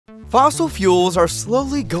Fossil fuels are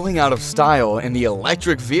slowly going out of style, and the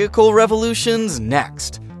electric vehicle revolution's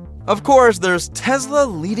next. Of course, there's Tesla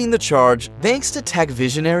leading the charge thanks to tech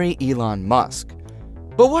visionary Elon Musk.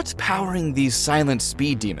 But what's powering these silent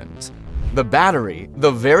speed demons? The battery,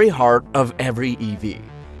 the very heart of every EV.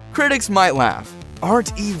 Critics might laugh.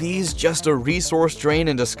 Aren't EVs just a resource drain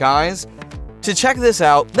in disguise? To check this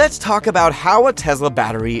out, let's talk about how a Tesla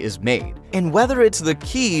battery is made, and whether it's the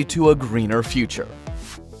key to a greener future.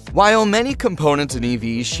 While many components in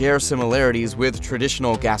EVs share similarities with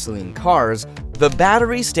traditional gasoline cars, the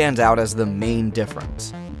battery stands out as the main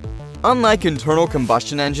difference. Unlike internal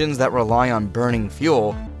combustion engines that rely on burning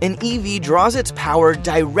fuel, an EV draws its power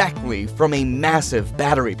directly from a massive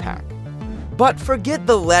battery pack. But forget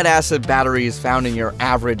the lead-acid batteries found in your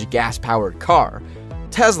average gas-powered car.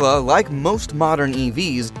 Tesla, like most modern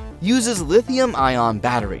EVs, uses lithium-ion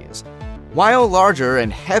batteries. While larger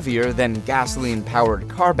and heavier than gasoline-powered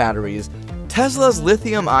car batteries, Tesla's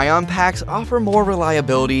lithium-ion packs offer more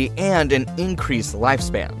reliability and an increased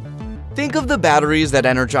lifespan. Think of the batteries that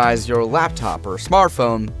energize your laptop or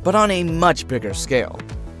smartphone, but on a much bigger scale.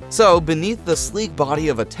 So, beneath the sleek body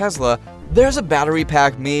of a Tesla, there's a battery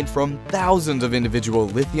pack made from thousands of individual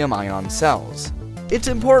lithium-ion cells. It's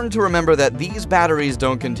important to remember that these batteries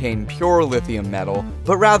don't contain pure lithium metal,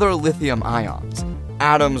 but rather lithium ions,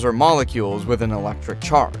 atoms or molecules with an electric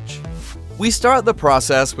charge. We start the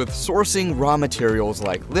process with sourcing raw materials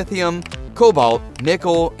like lithium, cobalt,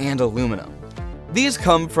 nickel, and aluminum. These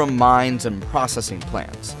come from mines and processing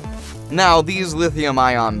plants. Now, these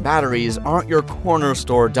lithium-ion batteries aren't your corner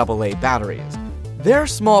store AA batteries. They're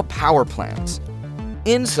small power plants.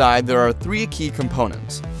 Inside, there are three key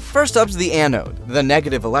components. First up's the anode, the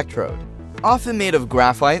negative electrode. Often made of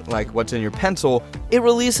graphite, like what's in your pencil, it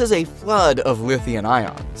releases a flood of lithium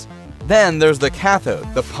ions. Then there's the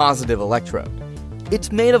cathode, the positive electrode.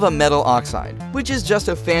 It's made of a metal oxide, which is just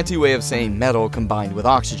a fancy way of saying metal combined with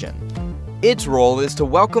oxygen. Its role is to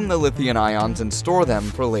welcome the lithium ions and store them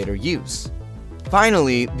for later use.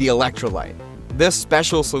 Finally, the electrolyte. This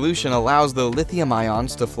special solution allows the lithium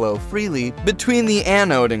ions to flow freely between the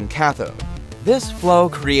anode and cathode. This flow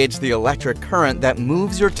creates the electric current that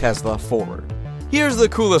moves your Tesla forward. Here's the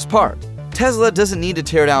coolest part. Tesla doesn't need to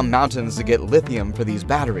tear down mountains to get lithium for these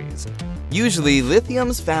batteries. Usually,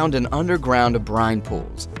 lithium's found in underground brine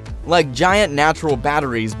pools, like giant natural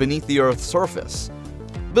batteries beneath the Earth's surface.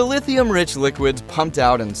 The lithium-rich liquid's pumped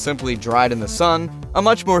out and simply dried in the sun, a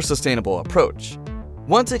much more sustainable approach.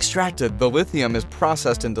 Once extracted, the lithium is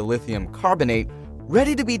processed into lithium carbonate,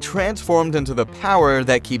 ready to be transformed into the power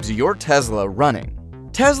that keeps your Tesla running.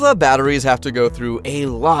 Tesla batteries have to go through a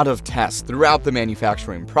lot of tests throughout the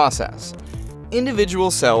manufacturing process. Individual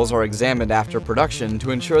cells are examined after production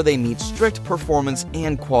to ensure they meet strict performance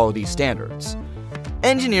and quality standards.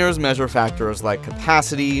 Engineers measure factors like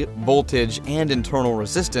capacity, voltage, and internal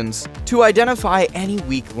resistance to identify any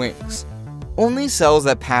weak links. Only cells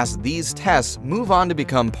that pass these tests move on to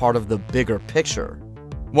become part of the bigger picture.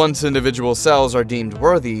 Once individual cells are deemed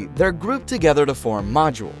worthy, they're grouped together to form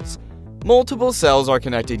modules. Multiple cells are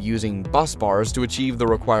connected using bus bars to achieve the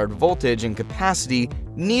required voltage and capacity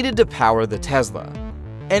needed to power the Tesla.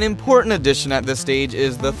 An important addition at this stage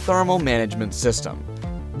is the thermal management system.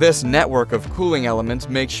 This network of cooling elements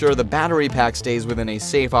makes sure the battery pack stays within a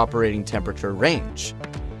safe operating temperature range.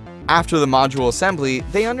 After the module assembly,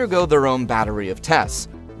 they undergo their own battery of tests.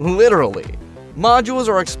 Literally. Modules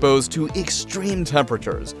are exposed to extreme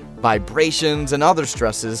temperatures, vibrations, and other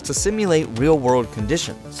stresses to simulate real-world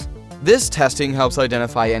conditions. This testing helps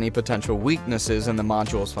identify any potential weaknesses in the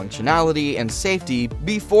module's functionality and safety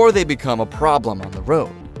before they become a problem on the road.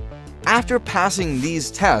 After passing these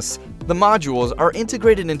tests, the modules are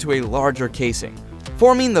integrated into a larger casing,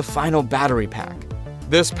 forming the final battery pack.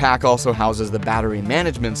 This pack also houses the battery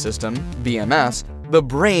management system, BMS, the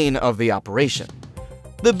brain of the operation.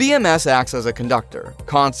 The BMS acts as a conductor,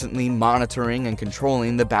 constantly monitoring and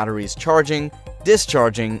controlling the battery's charging,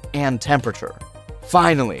 discharging, and temperature.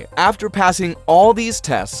 Finally, after passing all these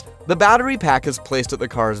tests, the battery pack is placed at the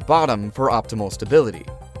car's bottom for optimal stability.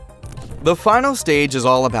 The final stage is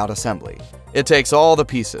all about assembly. It takes all the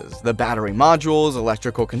pieces, the battery modules,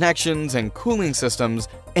 electrical connections, and cooling systems,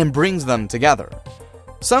 and brings them together.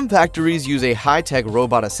 Some factories use a high-tech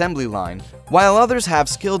robot assembly line, while others have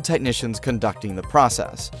skilled technicians conducting the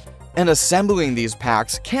process. And assembling these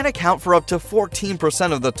packs can account for up to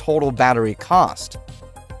 14% of the total battery cost.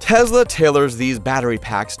 Tesla tailors these battery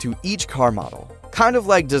packs to each car model, kind of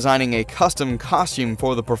like designing a custom costume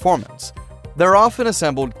for the performance. They're often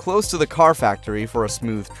assembled close to the car factory for a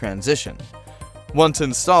smooth transition. Once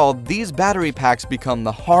installed, these battery packs become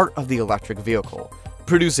the heart of the electric vehicle,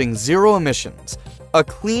 producing zero emissions, a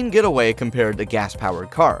clean getaway compared to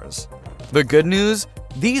gas-powered cars. The good news?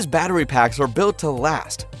 These battery packs are built to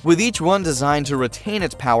last, with each one designed to retain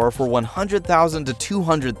its power for 100,000 to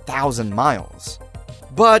 200,000 miles.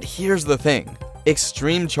 But here's the thing.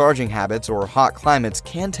 Extreme charging habits or hot climates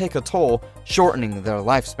can take a toll, shortening their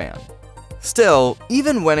lifespan. Still,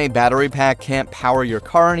 even when a battery pack can't power your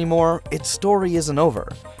car anymore, its story isn't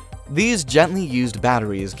over. These gently used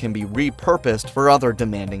batteries can be repurposed for other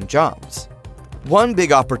demanding jobs. One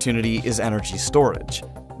big opportunity is energy storage.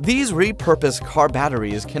 These repurposed car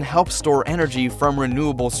batteries can help store energy from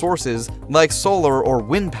renewable sources like solar or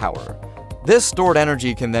wind power. This stored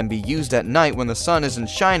energy can then be used at night when the sun isn't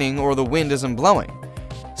shining or the wind isn't blowing.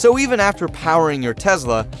 So even after powering your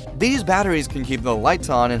Tesla, these batteries can keep the lights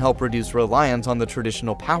on and help reduce reliance on the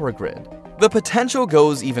traditional power grid. The potential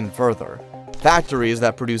goes even further. Factories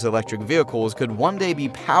that produce electric vehicles could one day be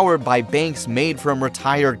powered by banks made from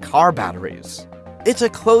retired car batteries. It's a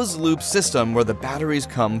closed-loop system where the batteries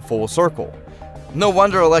come full circle. No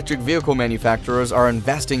wonder electric vehicle manufacturers are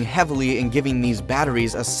investing heavily in giving these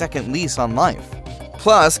batteries a second lease on life.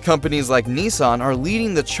 Plus, companies like Nissan are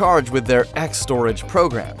leading the charge with their X-Storage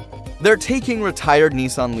program. They're taking retired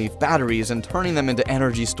Nissan Leaf batteries and turning them into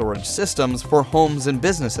energy storage systems for homes and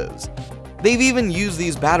businesses. They've even used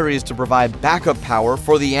these batteries to provide backup power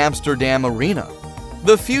for the Amsterdam Arena.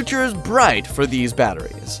 The future is bright for these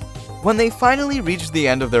batteries. When they finally reach the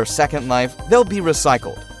end of their second life, they'll be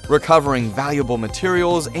recycled, recovering valuable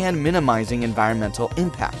materials and minimizing environmental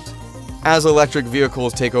impact. As electric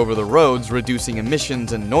vehicles take over the roads, reducing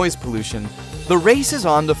emissions and noise pollution, the race is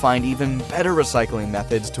on to find even better recycling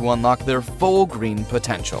methods to unlock their full green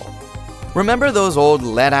potential. Remember those old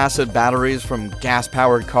lead-acid batteries from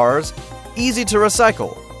gas-powered cars? Easy to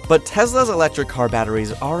recycle, but Tesla's electric car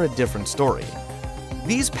batteries are a different story.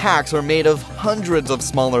 These packs are made of hundreds of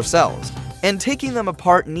smaller cells, and taking them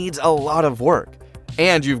apart needs a lot of work.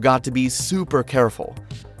 And you've got to be super careful.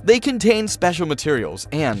 They contain special materials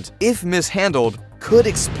and, if mishandled, could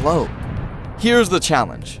explode. Here's the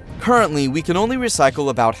challenge. Currently, we can only recycle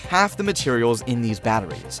about half the materials in these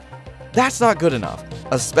batteries. That's not good enough,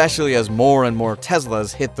 especially as more and more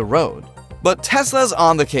Teslas hit the road. But Tesla's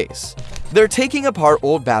on the case. They're taking apart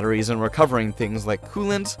old batteries and recovering things like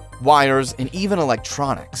coolant, wires, and even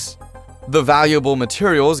electronics. The valuable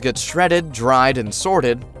materials get shredded, dried, and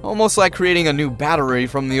sorted, almost like creating a new battery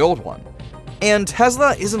from the old one. And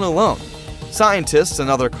Tesla isn't alone. Scientists and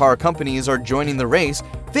other car companies are joining the race,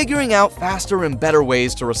 figuring out faster and better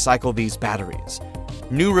ways to recycle these batteries.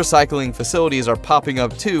 New recycling facilities are popping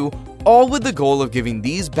up too, all with the goal of giving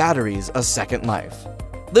these batteries a second life.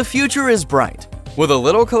 The future is bright. With a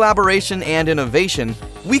little collaboration and innovation,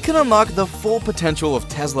 we can unlock the full potential of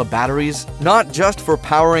Tesla batteries, not just for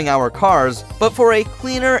powering our cars, but for a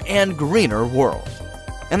cleaner and greener world.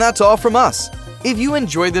 And that's all from us. If you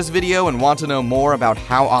enjoyed this video and want to know more about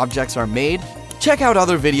how objects are made, check out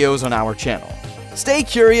other videos on our channel. Stay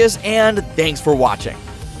curious and thanks for watching.